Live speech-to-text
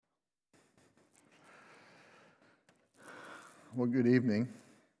Well, good evening.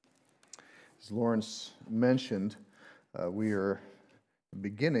 As Lawrence mentioned, we are at the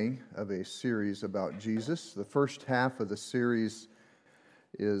beginning of a series about Jesus. The first half of the series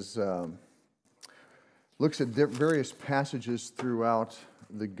is looks at various passages throughout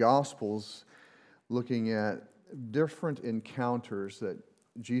the Gospels, looking at different encounters that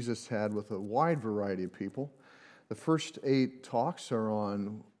Jesus had with a wide variety of people. The first 8 talks are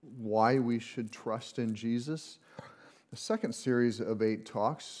on why we should trust in Jesus. The second series of 8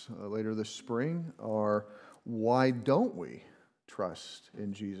 talks later this spring are why don't we trust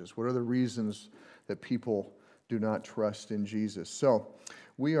in Jesus? What are the reasons that people do not trust in Jesus? So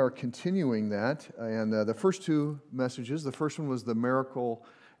we are continuing that, and the first 2 messages, the first one was the miracle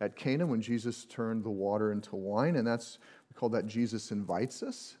at Cana when Jesus turned the water into wine, and we call that Jesus invites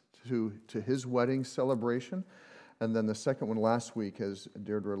us to his wedding celebration. And then the second one last week, as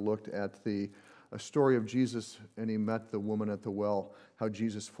Deirdre looked at a story of Jesus, and he met the woman at the well, how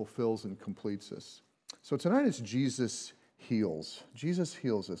Jesus fulfills and completes us. So tonight is Jesus heals. Jesus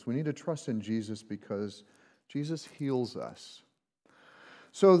heals us. We need to trust in Jesus because Jesus heals us.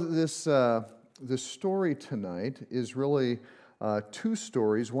 So this story tonight is really 2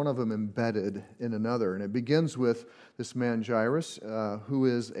 stories, one of them embedded in another. And it begins with this man Jairus, who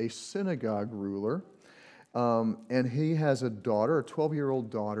is a synagogue ruler, and he has a daughter, a 12-year-old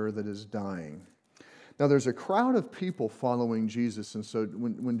daughter that is dying. Now, there's a crowd of people following Jesus, and so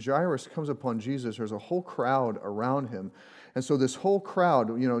when Jairus comes upon Jesus, there's a whole crowd around him. And so this whole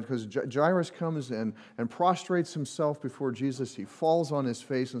crowd, because Jairus comes and prostrates himself before Jesus, he falls on his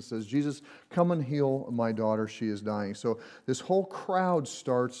face and says, "Jesus, come and heal my daughter, she is dying." So this whole crowd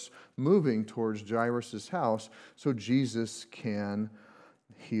starts moving towards Jairus' house so Jesus can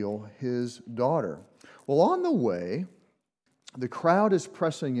heal his daughter. Well, on the way, the crowd is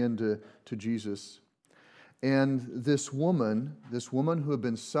pressing into Jesus. And this woman who had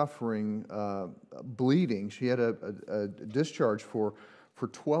been suffering bleeding, she had a discharge for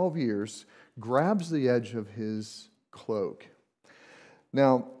 12 years, grabs the edge of his cloak.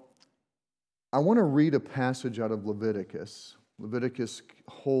 Now, I want to read a passage out of Leviticus. Leviticus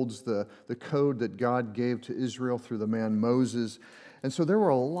holds the code that God gave to Israel through the man Moses. And so there were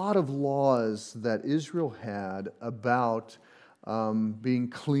a lot of laws that Israel had about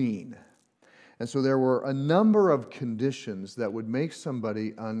being clean. And so there were a number of conditions that would make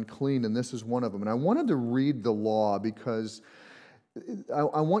somebody unclean, and this is one of them. And I wanted to read the law because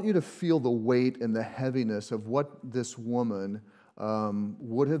I want you to feel the weight and the heaviness of what this woman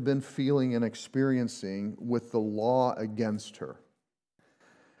would have been feeling and experiencing with the law against her.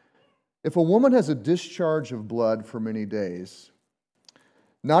 If a woman has a discharge of blood for many days,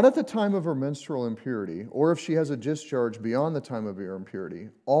 not at the time of her menstrual impurity, or if she has a discharge beyond the time of her impurity,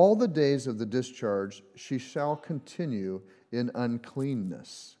 all the days of the discharge she shall continue in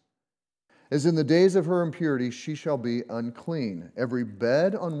uncleanness. As in the days of her impurity, she shall be unclean. Every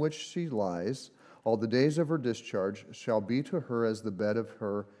bed on which she lies, all the days of her discharge, shall be to her as the bed of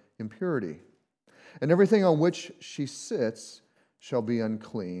her impurity. And everything on which she sits shall be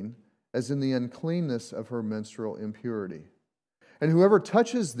unclean, as in the uncleanness of her menstrual impurity. And whoever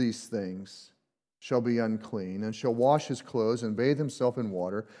touches these things shall be unclean, and shall wash his clothes and bathe himself in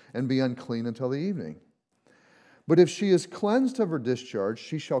water, and be unclean until the evening. But if she is cleansed of her discharge,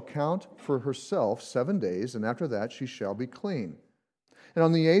 she shall count for herself 7 days, and after that she shall be clean. And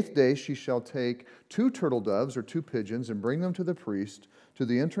on the 8th day she shall take 2 turtle doves or 2 pigeons, and bring them to the priest to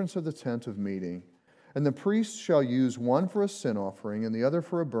the entrance of the tent of meeting. And the priest shall use one for a sin offering, and the other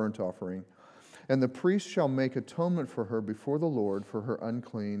for a burnt offering. And the priest shall make atonement for her before the Lord for her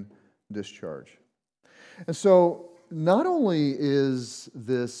unclean discharge. And so, not only is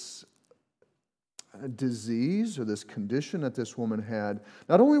this disease or this condition that this woman had,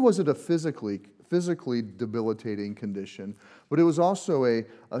 not only was it a physically debilitating condition, but it was also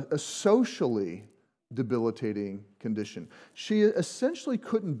a socially debilitating condition. She essentially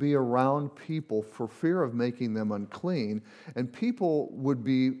couldn't be around people for fear of making them unclean, and people would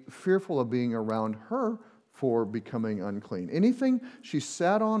be fearful of being around her for becoming unclean. Anything she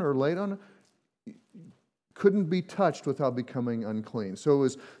sat on or laid on couldn't be touched without becoming unclean. So it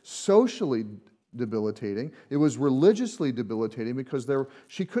was socially debilitating. It was religiously debilitating because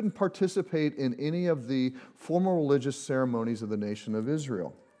she couldn't participate in any of the formal religious ceremonies of the nation of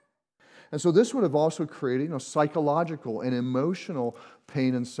Israel. And so this would have also created psychological and emotional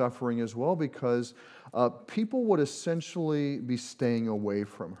pain and suffering as well, because people would essentially be staying away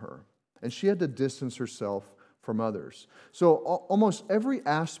from her. And she had to distance herself from others. So almost every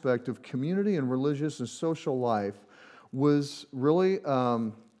aspect of community and religious and social life was really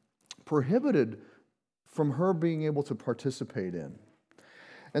prohibited from her being able to participate in.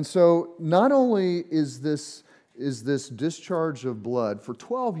 And so not only is this discharge of blood for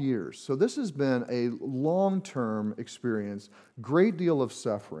 12 years, so this has been a long-term experience, great deal of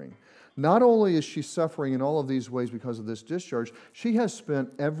suffering. Not only is she suffering in all of these ways because of this discharge, she has spent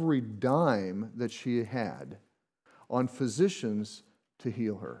every dime that she had on physicians to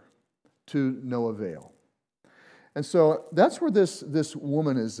heal her, to no avail. And so that's where this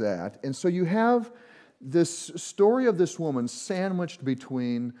woman is at. And so you have this story of this woman sandwiched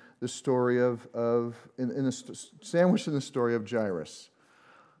between the story sandwiched in the story of Jairus.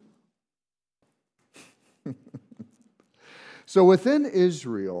 So within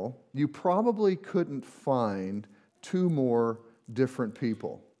Israel, you probably couldn't find two more different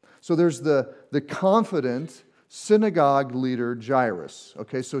people. So there's the confident synagogue leader Jairus.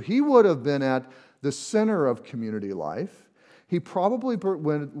 Okay, so he would have been at the center of community life. He probably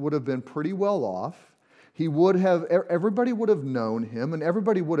would have been pretty well off. Everybody would have known him, and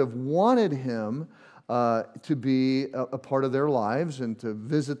everybody would have wanted him to be a part of their lives and to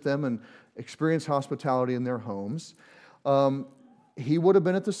visit them and experience hospitality in their homes. He would have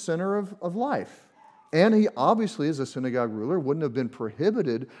been at the center of life. And he obviously, as a synagogue ruler, wouldn't have been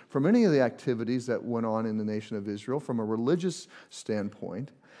prohibited from any of the activities that went on in the nation of Israel from a religious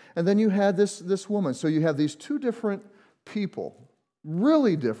standpoint. And then you had this woman. So you have these two different people,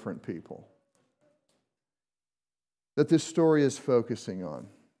 really different people, that this story is focusing on.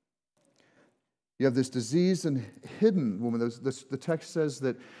 You have this diseased and hidden woman. The text says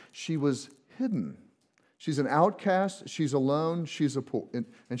that she was hidden. She's an outcast, she's alone,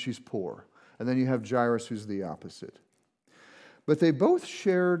 and she's poor. And then you have Jairus, who's the opposite. But they both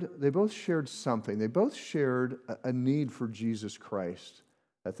shared something. They both shared a need for Jesus Christ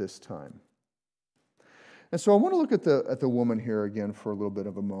at this time. And so I want to look at the woman here again for a little bit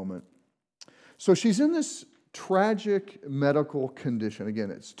of a moment. So she's in this tragic medical condition.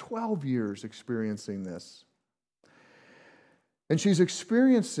 Again, it's 12 years experiencing this. And she's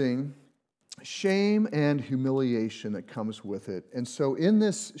experiencing shame and humiliation that comes with it. And so in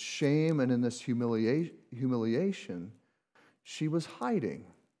this shame and in this humiliation, she was hiding.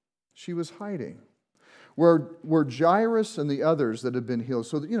 She was hiding. Where Jairus and the others that had been healed,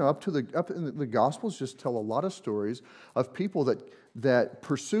 so up in the Gospels just tell a lot of stories of people that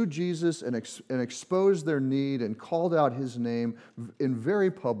pursued Jesus and exposed their need and called out his name in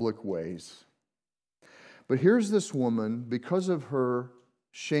very public ways. But here's this woman, because of her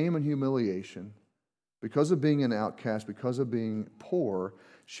shame and humiliation, because of being an outcast, because of being poor,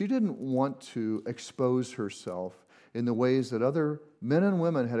 she didn't want to expose herself in the ways that other men and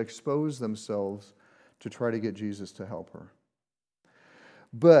women had exposed themselves to try to get Jesus to help her.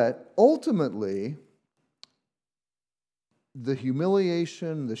 But ultimately, the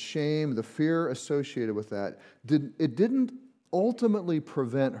humiliation, the shame, the fear associated with that, it didn't ultimately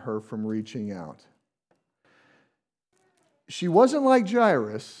prevent her from reaching out. She wasn't like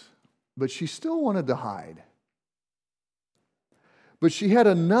Jairus, but she still wanted to hide. But she had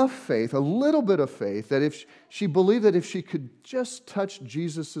enough faith, a little bit of faith, that she believed that if she could just touch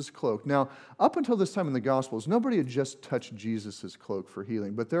Jesus' cloak. Now, up until this time in the Gospels, nobody had just touched Jesus' cloak for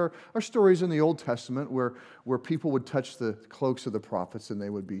healing. But there are stories in the Old Testament where people would touch the cloaks of the prophets and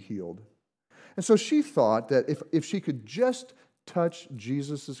they would be healed. And so she thought that if she could just touch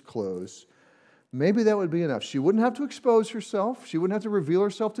Jesus' clothes, maybe that would be enough. She wouldn't have to expose herself. She wouldn't have to reveal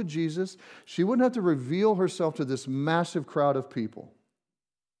herself to Jesus. She wouldn't have to reveal herself to this massive crowd of people.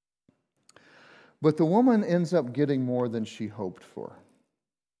 But the woman ends up getting more than she hoped for.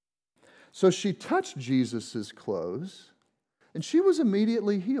 So she touched Jesus' clothes, and she was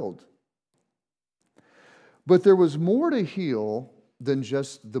immediately healed. But there was more to heal than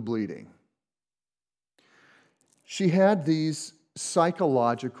just the bleeding. She had these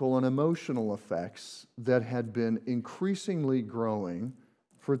psychological and emotional effects that had been increasingly growing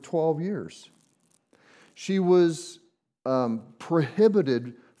for 12 years. She was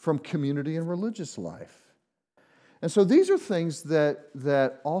prohibited from community and religious life. And so these are things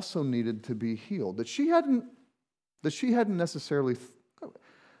that also needed to be healed, that she hadn't necessarily,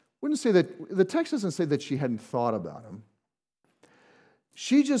 wouldn't say that, the text doesn't say that she hadn't thought about them.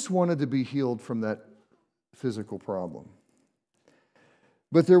 She just wanted to be healed from that physical problem.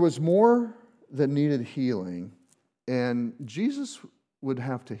 But there was more that needed healing, and Jesus would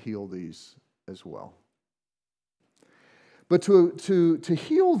have to heal these as well. But to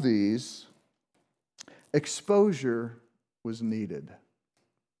heal these, exposure was needed.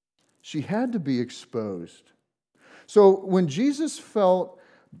 She had to be exposed. So when Jesus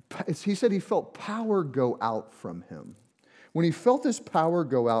he said he felt power go out from him. When he felt this power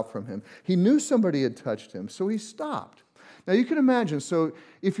go out from him, he knew somebody had touched him, so he stopped. Now you can imagine, so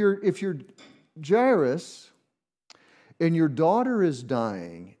if you're Jairus and your daughter is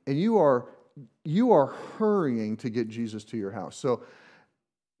dying and you are hurrying to get Jesus to your house. So,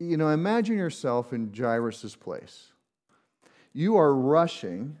 imagine yourself in Jairus' place. You are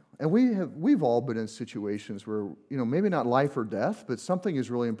rushing, and we've all been in situations where, maybe not life or death, but something is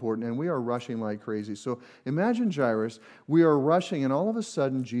really important, and we are rushing like crazy. So imagine Jairus, we are rushing, and all of a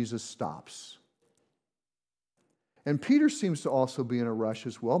sudden Jesus stops. And Peter seems to also be in a rush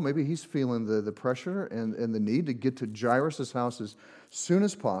as well. Maybe he's feeling the pressure and the need to get to Jairus' house as soon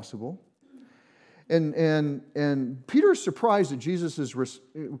as possible. And Peter is surprised at Jesus'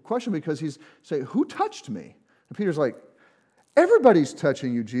 question because he's saying, who touched me? And Peter's like, everybody's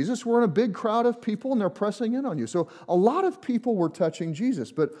touching you, Jesus. We're in a big crowd of people and they're pressing in on you. So a lot of people were touching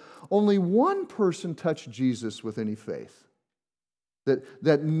Jesus, but only one person touched Jesus with any faith.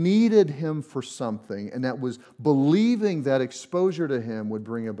 That needed him for something, and that was believing that exposure to him would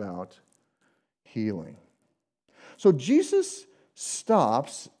bring about healing. So Jesus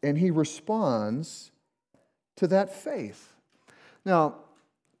stops and he responds to that faith. Now,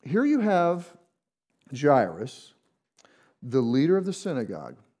 here you have Jairus, the leader of the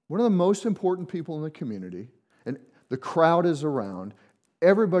synagogue, one of the most important people in the community, and the crowd is around.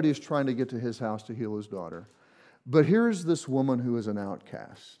 Everybody is trying to get to his house to heal his daughter. But here's this woman who is an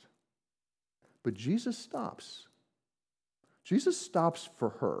outcast. But Jesus stops. Jesus stops for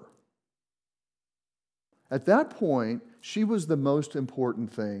her. At that point, she was the most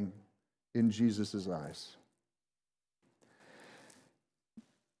important thing in Jesus' eyes.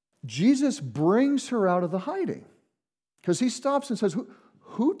 Jesus brings her out of the hiding because he stops and says,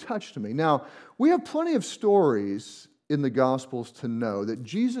 who touched me? Now, we have plenty of stories in the Gospels to know that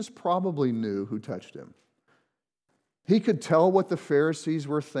Jesus probably knew who touched him. He could tell what the Pharisees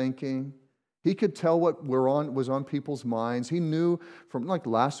were thinking. He could tell what was on people's minds. He knew from like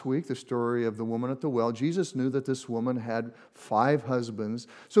last week, the story of the woman at the well, Jesus knew that this woman had 5 husbands.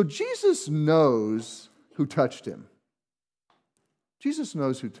 So Jesus knows who touched him. Jesus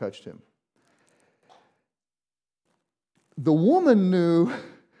knows who touched him. The woman knew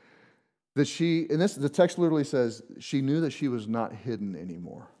that the text literally says, she knew that she was not hidden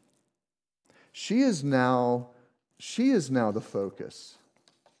anymore. She is now the focus.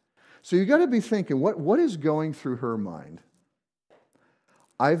 So you got to be thinking, what is going through her mind?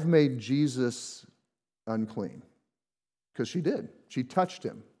 I've made Jesus unclean. Because she did. She touched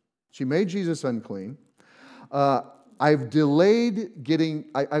him. She made Jesus unclean. I've delayed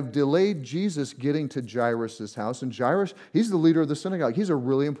Jesus getting to Jairus' house. And Jairus, he's the leader of the synagogue. He's a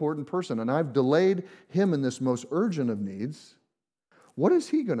really important person. And I've delayed him in this most urgent of needs. What is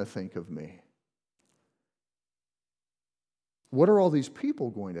he going to think of me? What are all these people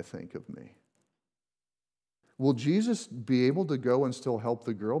going to think of me? Will Jesus be able to go and still help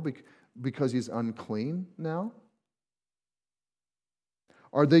the girl because he's unclean now?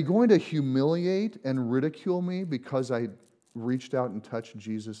 Are they going to humiliate and ridicule me because I reached out and touched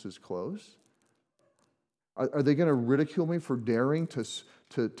Jesus' clothes? Are they going to ridicule me for daring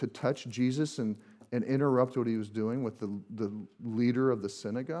to touch Jesus and interrupt what he was doing with the leader of the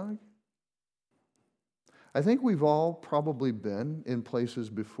synagogue? I think we've all probably been in places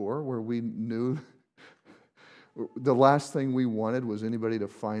before where we knew the last thing we wanted was anybody to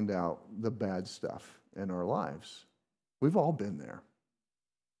find out the bad stuff in our lives. We've all been there.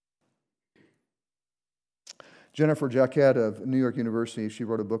 Jennifer Jacquet of New York University, she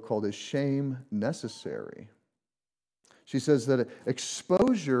wrote a book called Is Shame Necessary? She says that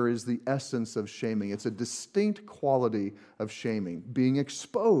exposure is the essence of shaming. It's a distinct quality of shaming, being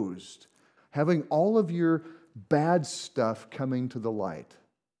exposed, having all of your bad stuff coming to the light.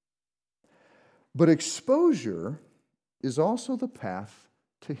 But exposure is also the path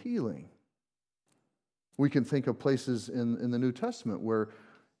to healing. We can think of places in the New Testament where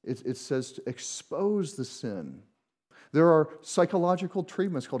it says to expose the sin. There are psychological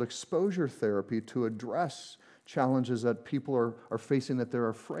treatments called exposure therapy to address challenges that people are facing that they're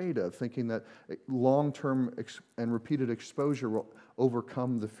afraid of, thinking that long-term and repeated exposure will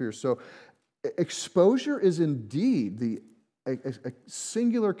overcome the fear. So exposure is indeed a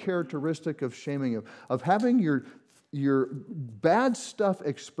singular characteristic of shaming, of having your bad stuff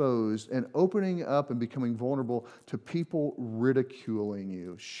exposed and opening up and becoming vulnerable to people ridiculing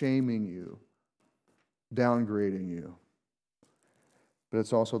you, shaming you, downgrading you. But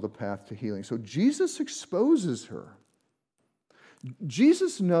it's also the path to healing. So Jesus exposes her.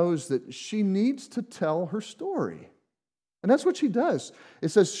 Jesus knows that she needs to tell her story. And that's what she does. It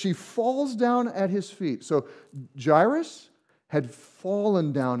says she falls down at his feet. So Jairus, had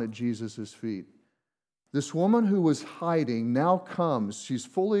fallen down at Jesus' feet. This woman who was hiding now comes. She's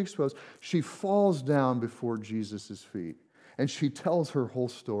fully exposed. She falls down before Jesus' feet, and she tells her whole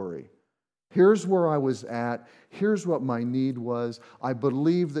story. Here's where I was at. Here's what my need was. I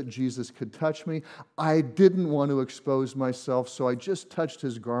believed that Jesus could touch me. I didn't want to expose myself, so I just touched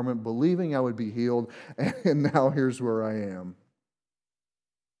his garment, believing I would be healed, and now here's where I am.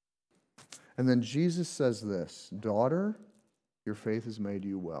 And then Jesus says this, "Daughter, your faith has made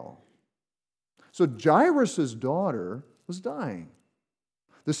you well." So Jairus' daughter was dying.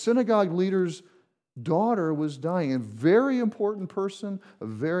 The synagogue leader's daughter was dying. A very important person, a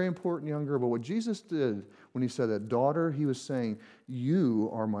very important young girl. But what Jesus did when he said that, "Daughter," he was saying, "You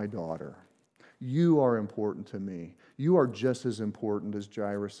are my daughter. You are important to me. You are just as important as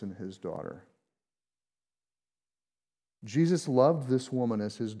Jairus and his daughter." Jesus loved this woman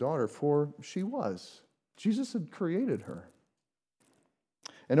as his daughter, for she was. Jesus had created her.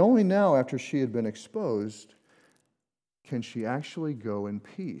 And only now, after she had been exposed, can she actually go in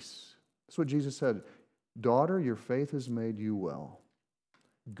peace. That's what Jesus said. "Daughter, your faith has made you well.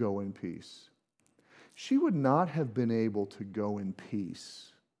 Go in peace." She would not have been able to go in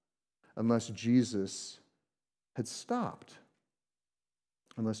peace unless Jesus had stopped.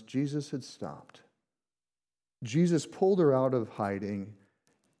 Unless Jesus had stopped. Jesus pulled her out of hiding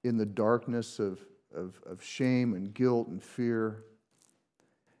in the darkness of shame and guilt and fear,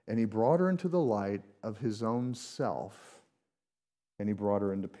 and he brought her into the light of his own self, and he brought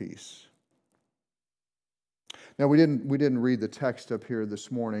her into peace. Now, we didn't read the text up here this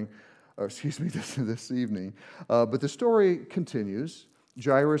morning, or excuse me, this evening, but the story continues.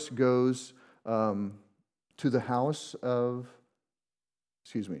 Jairus goes to the house of,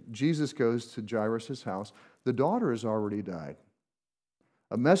 Jesus goes to Jairus' house. The daughter has already died.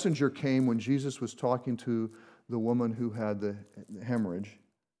 A messenger came when Jesus was talking to the woman who had the hemorrhage.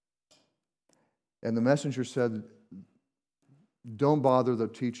 And the messenger said, "Don't bother the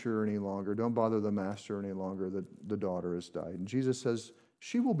teacher any longer. Don't bother the master any longer. The daughter has died." And Jesus says,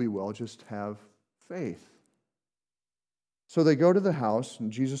 "She will be well. Just have faith." So they go to the house,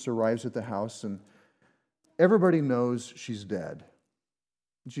 and Jesus arrives at the house, and everybody knows she's dead.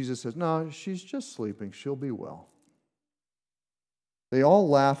 Jesus says, "No, she's just sleeping. She'll be well." They all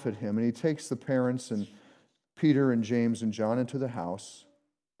laugh at him, and he takes the parents and Peter and James and John into the house,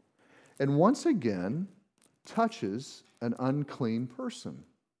 and once again touches an unclean person.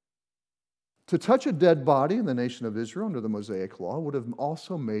 To touch a dead body in the nation of Israel under the Mosaic law would have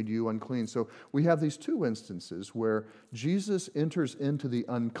also made you unclean. So we have these two instances where Jesus enters into the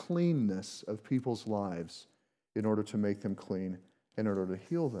uncleanness of people's lives in order to make them clean, in order to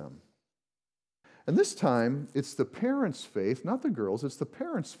heal them. And this time, it's the parents' faith, not the girl's, it's the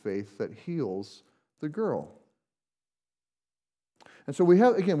parents' faith that heals the girl. And so we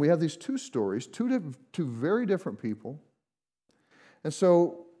have these two stories, two very different people. And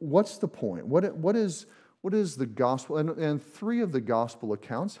so what's the point? What is the gospel? And three of the gospel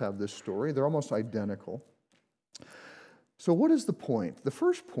accounts have this story. They're almost identical. So what is the point? The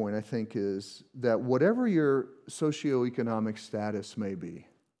first point, I think, is that whatever your socioeconomic status may be,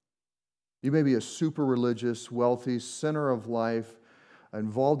 you may be a super religious, wealthy, center of life,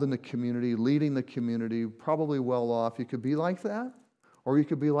 involved in the community, leading the community, probably well off. You could be like that, or you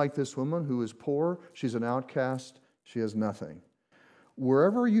could be like this woman who is poor, she's an outcast, she has nothing.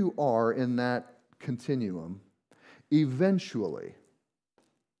 Wherever you are in that continuum, eventually,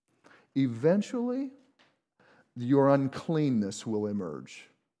 your uncleanness will emerge.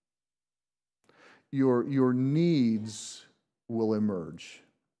 Your needs will emerge,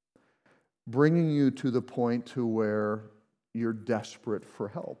 bringing you to the point to where you're desperate for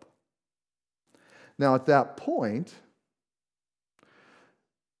help. Now, at that point,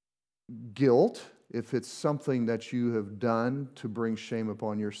 guilt, if it's something that you have done to bring shame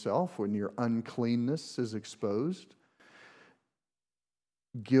upon yourself, when your uncleanness is exposed,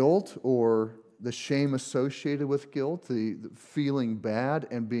 guilt or the shame associated with guilt, the feeling bad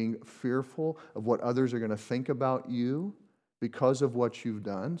and being fearful of what others are going to think about you because of what you've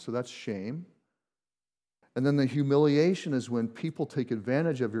done. So that's shame. And then the humiliation is when people take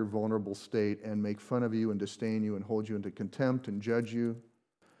advantage of your vulnerable state and make fun of you and disdain you and hold you into contempt and judge you.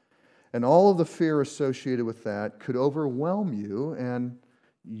 And all of the fear associated with that could overwhelm you and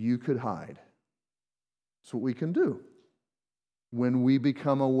you could hide. That's what we can do when we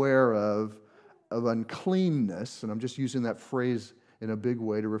become aware of uncleanness, and I'm just using that phrase in a big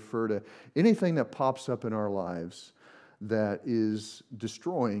way to refer to anything that pops up in our lives that is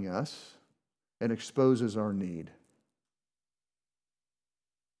destroying us and exposes our need.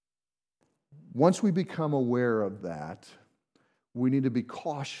 Once we become aware of that, we need to be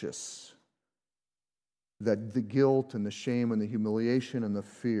cautious that the guilt and the shame and the humiliation and the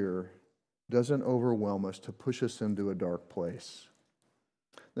fear doesn't overwhelm us to push us into a dark place.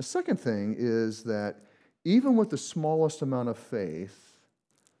 The second thing is that even with the smallest amount of faith,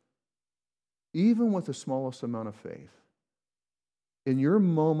 in your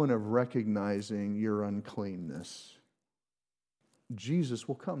moment of recognizing your uncleanness, Jesus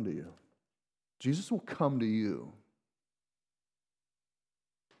will come to you. Jesus will come to you.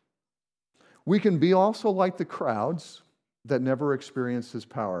 We can be also like the crowds that never experience His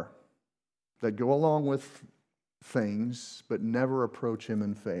power, that go along with things but never approach Him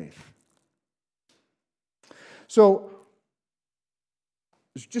in faith. So,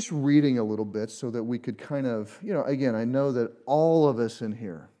 just reading a little bit so that we could kind of, again, I know that all of us in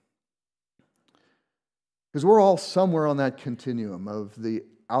here, because we're all somewhere on that continuum of the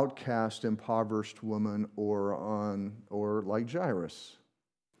outcast, impoverished woman or like Jairus.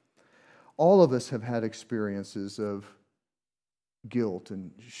 All of us have had experiences of guilt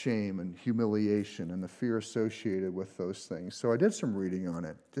and shame and humiliation and the fear associated with those things. So I did some reading on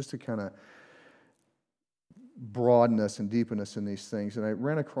it just to kind of broaden us and deepen us in these things. And I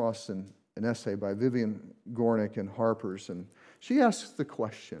ran across an essay by Vivian Gornick in Harper's, and she asks the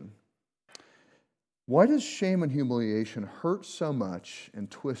question, why does shame and humiliation hurt so much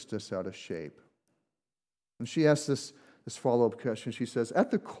and twist us out of shape? And she asks this follow-up question. She says, at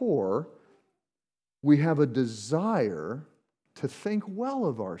the core, we have a desire to think well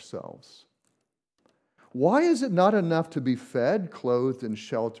of ourselves. Why is it not enough to be fed, clothed, and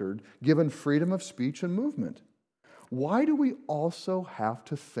sheltered, given freedom of speech and movement? Why do we also have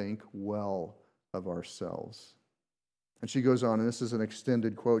to think well of ourselves? And she goes on, and this is an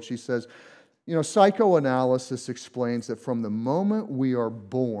extended quote. She says, psychoanalysis explains that from the moment we are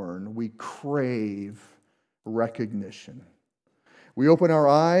born, we crave recognition. We open our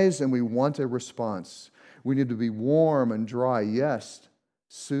eyes and we want a response. We need to be warm and dry, yes,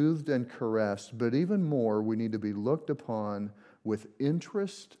 soothed and caressed, but even more, we need to be looked upon with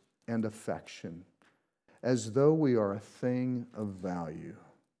interest and affection, as though we are a thing of value.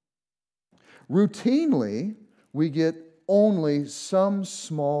 Routinely, we get only some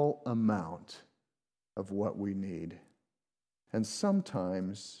small amount of what we need, and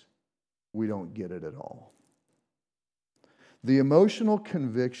sometimes we don't get it at all. The emotional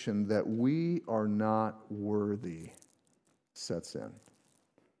conviction that we are not worthy sets in.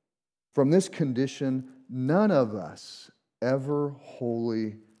 From this condition, none of us ever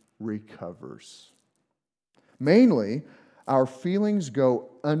wholly recovers. Mainly, our feelings go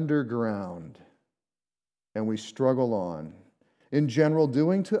underground and we struggle on. In general,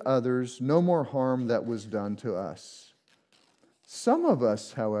 doing to others no more harm that was done to us. Some of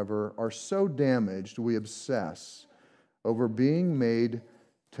us, however, are so damaged we obsess over being made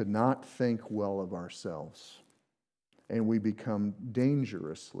to not think well of ourselves, and we become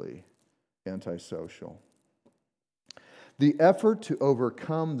dangerously antisocial. The effort to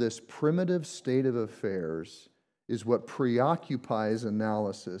overcome this primitive state of affairs is what preoccupies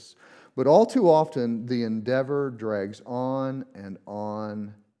analysis, but all too often the endeavor drags on and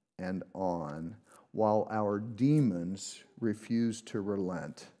on and on while our demons refuse to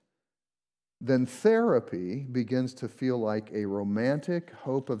relent. Then therapy begins to feel like a romantic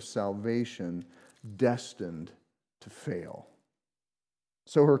hope of salvation destined to fail.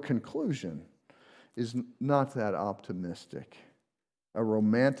 So her conclusion is not that optimistic. A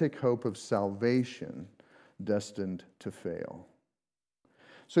romantic hope of salvation destined to fail.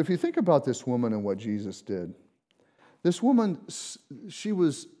 So if you think about this woman and what Jesus did, this woman, she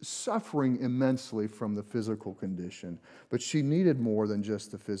was suffering immensely from the physical condition, but she needed more than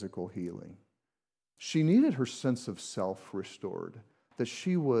just the physical healing. She needed her sense of self restored, that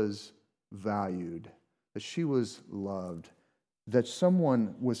she was valued, that she was loved, that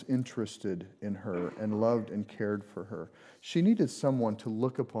someone was interested in her and loved and cared for her. She needed someone to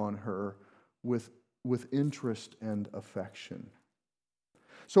look upon her with interest and affection.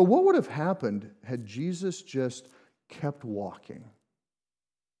 So what would have happened had Jesus just kept walking?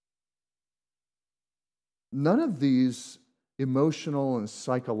 None of these emotional and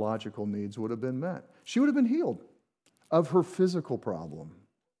psychological needs would have been met. She would have been healed of her physical problem.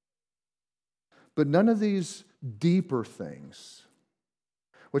 But none of these deeper things,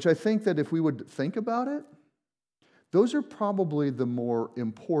 which I think that if we would think about it, those are probably the more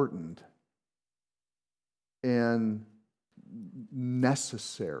important and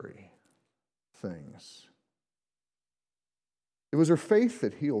necessary things. It was her faith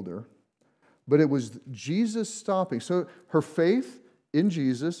that healed her, but it was Jesus stopping. So her faith in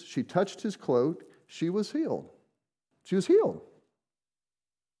Jesus, she touched his cloak, she was healed. She was healed.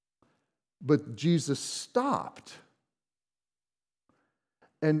 But Jesus stopped.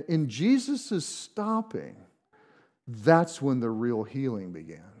 And in Jesus' stopping, that's when the real healing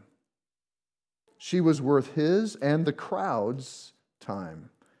began. She was worth his and the crowd's time.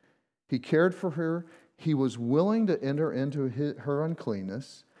 He cared for her. He was willing to enter into her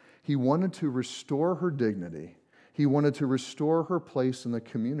uncleanness. He wanted to restore her dignity. He wanted to restore her place in the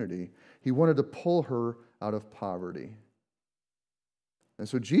community. He wanted to pull her out of poverty. And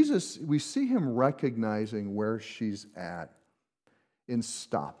so Jesus, we see him recognizing where she's at in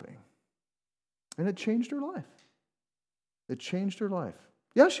stopping. And it changed her life. It changed her life.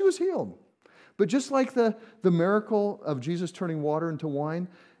 Yeah, she was healed. But just like the miracle of Jesus turning water into wine,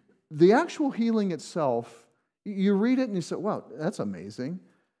 the actual healing itself, you read it and you say, wow, that's amazing.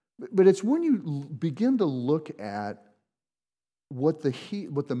 But it's when you begin to look at what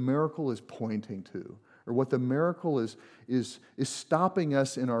the miracle is pointing to, or what the miracle is stopping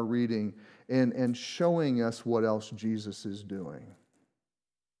us in our reading and showing us what else Jesus is doing,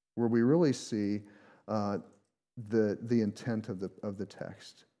 where we really see the intent of the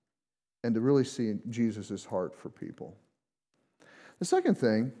text, and to really see Jesus' heart for people. The second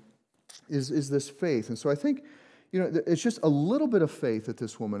thing is this faith. And so I think, it's just a little bit of faith that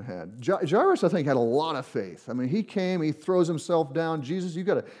this woman had. Jairus, I think, had a lot of faith. I mean, he came, he throws himself down. Jesus, you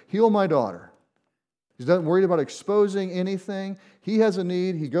got to heal my daughter. He's not worried about exposing anything. He has a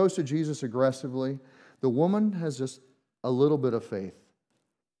need. He goes to Jesus aggressively. The woman has just a little bit of faith.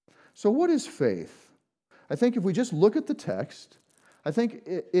 So what is faith? I think if we just look at the text, I think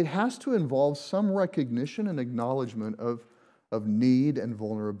it has to involve some recognition and acknowledgement of need and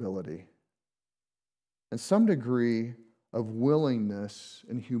vulnerability, and some degree of willingness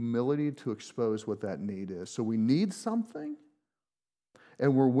and humility to expose what that need is. So we need something,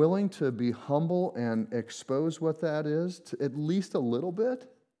 and we're willing to be humble and expose what that is, to at least a little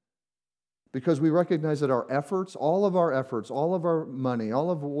bit, because we recognize that our efforts, all of our money, all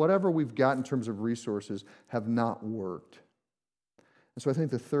of whatever we've got in terms of resources have not worked. And so I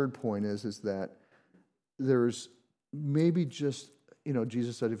think the third point is that there's maybe just,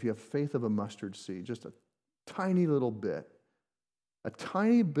 Jesus said, if you have faith of a mustard seed, just a tiny little bit, a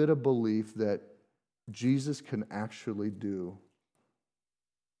tiny bit of belief that Jesus can actually do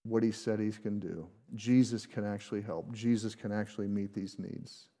what he said he can do. Jesus can actually help. Jesus can actually meet these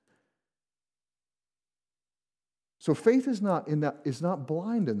needs. So faith is not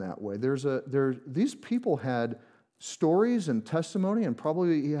blind in that way. These people had stories and testimony, and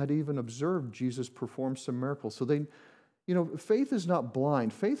probably had even observed Jesus perform some miracles. So faith is not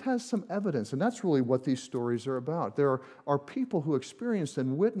blind. Faith has some evidence, and that's really what these stories are about. There are people who experienced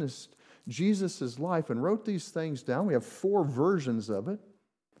and witnessed Jesus' life and wrote these things down. We have 4 versions of it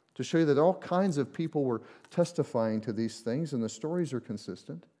to show you that all kinds of people were testifying to these things, and the stories are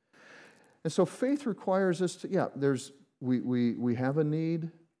consistent. And so faith requires us to, we have a need.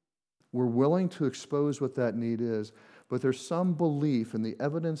 We're willing to expose what that need is, but there's some belief in the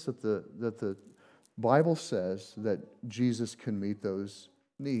evidence that the Bible says that Jesus can meet those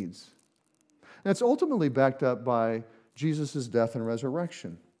needs. And it's ultimately backed up by Jesus' death and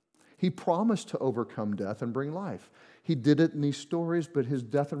resurrection. He promised to overcome death and bring life. He did it in these stories, but his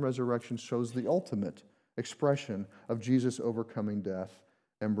death and resurrection shows the ultimate expression of Jesus overcoming death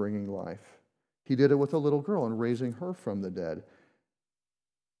and bringing life. He did it with a little girl and raising her from the dead.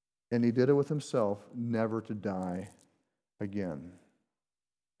 And he did it with himself, never to die again.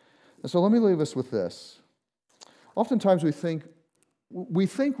 And so let me leave us with this. Oftentimes we think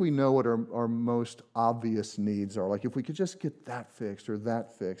we know what our most obvious needs are. Like if we could just get that fixed or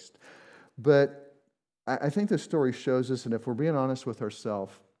that fixed. But I think this story shows us, and if we're being honest with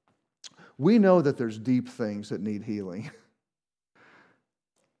ourselves, we know that there's deep things that need healing.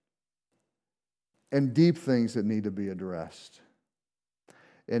 And deep things that need to be addressed.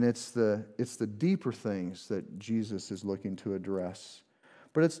 And it's the deeper things that Jesus is looking to address.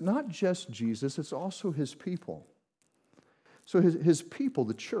 But it's not just Jesus, it's also his people. So his people,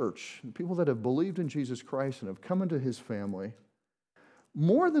 the church, the people that have believed in Jesus Christ and have come into his family,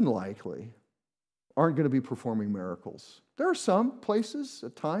 more than likely aren't going to be performing miracles. There are some places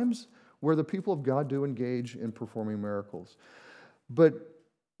at times where the people of God do engage in performing miracles. But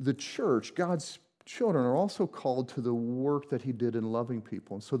the church, God's children, are also called to the work that he did in loving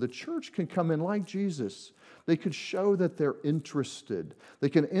people. And so the church can come in like Jesus. They could show that they're interested. They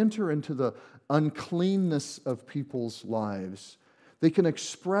can enter into the uncleanness of people's lives. They can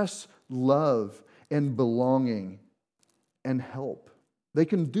express love and belonging and help. They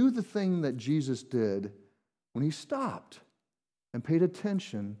can do the thing that Jesus did when he stopped and paid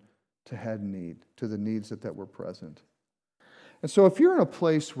attention to the needs that were present. And so if you're in a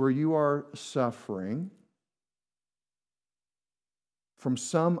place where you are suffering from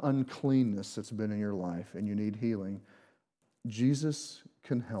some uncleanness that's been in your life and you need healing, Jesus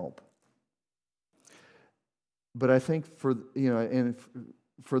can help. But I think for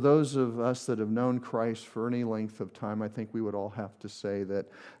those of us that have known Christ for any length of time, I think we would all have to say that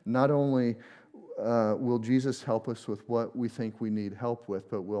not only will Jesus help us with what we think we need help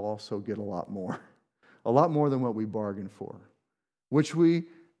with, but we'll also get a lot more than what we bargained for, which we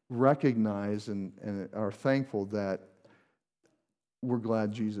recognize and are thankful that we're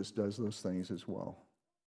glad Jesus does those things as well.